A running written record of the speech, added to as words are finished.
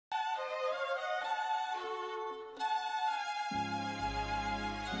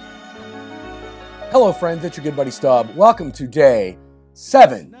Hello friends, it's your good buddy Stub. Welcome to day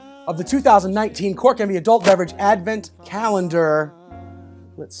 7 of the 2019 Cork Envy Adult Beverage Advent Calendar.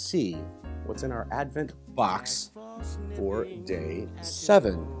 Let's see what's in our Advent box for day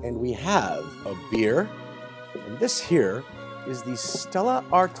 7. And we have a beer, and this here is the Stella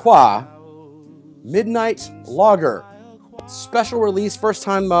Artois Midnight Lager. Special release, first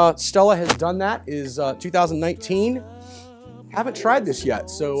time Stella has done that is 2019. Haven't tried this yet,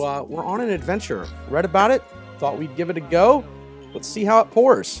 so we're on an adventure. Read about it, thought we'd give it a go. Let's see how it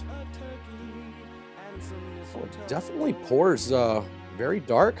pours. Oh, it definitely pours very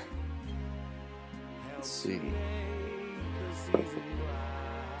dark. Let's see.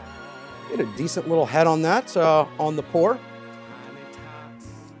 Get a decent little head on that, on the pour.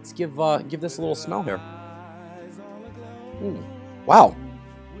 Let's give this a little smell here. Wow.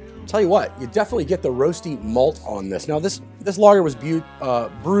 Tell you what, you definitely get the roasty malt on this. Now, this lager was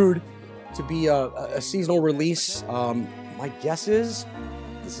brewed to be a seasonal release. My guess is,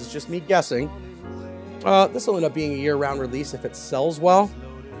 this is just me guessing, this will end up being a year-round release if it sells well.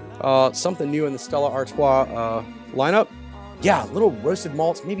 Something new in the Stella Artois lineup. Yeah, little roasted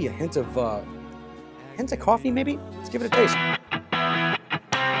malts, maybe a hint of coffee, maybe. Let's give it a taste.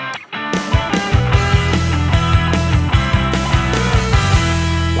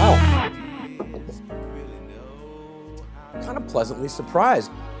 Kind of pleasantly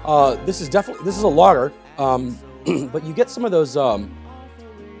surprised. This is a lager, but you get some of those kind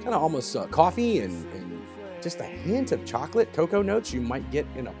of almost coffee and just a hint of chocolate, cocoa notes you might get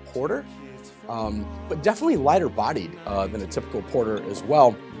in a porter, but definitely lighter bodied than a typical porter as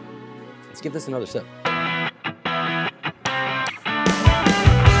well. Let's give this another sip.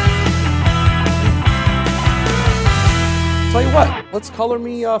 Tell you what, let's color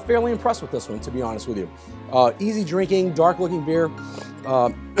me fairly impressed with this one, to be honest with you. Easy drinking, dark looking beer,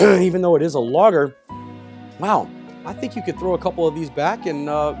 even though it is a lager. Wow, I think you could throw a couple of these back and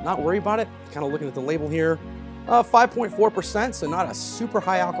not worry about it. Kind of looking at the label here, 5.4%, so not a super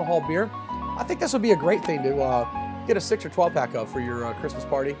high alcohol beer. I think this would be a great thing to get a 6 or 12 pack of for your Christmas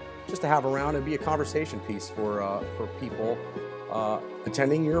party, just to have around and be a conversation piece for people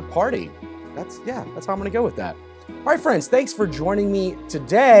attending your party. That's how I'm gonna go with that. All right, friends, thanks for joining me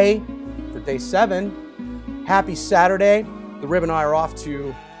today for day 7. Happy Saturday. The Rib and I are off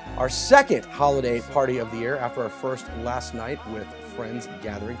to our second holiday party of the year after our first last night with friends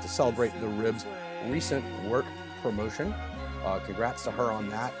gathering to celebrate the Rib's recent work promotion. Congrats to her on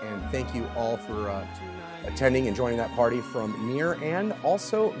that, and thank you all for attending and joining that party from near and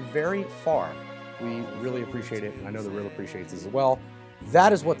also very far. We really appreciate it, and I know the Rib appreciates it as well.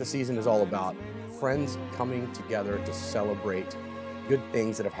 That is what the season is all about. Friends coming together to celebrate good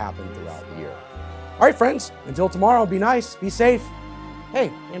things that have happened throughout the year. All right, friends, until tomorrow, be nice, be safe,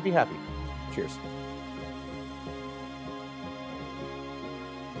 hey, and be happy. Cheers.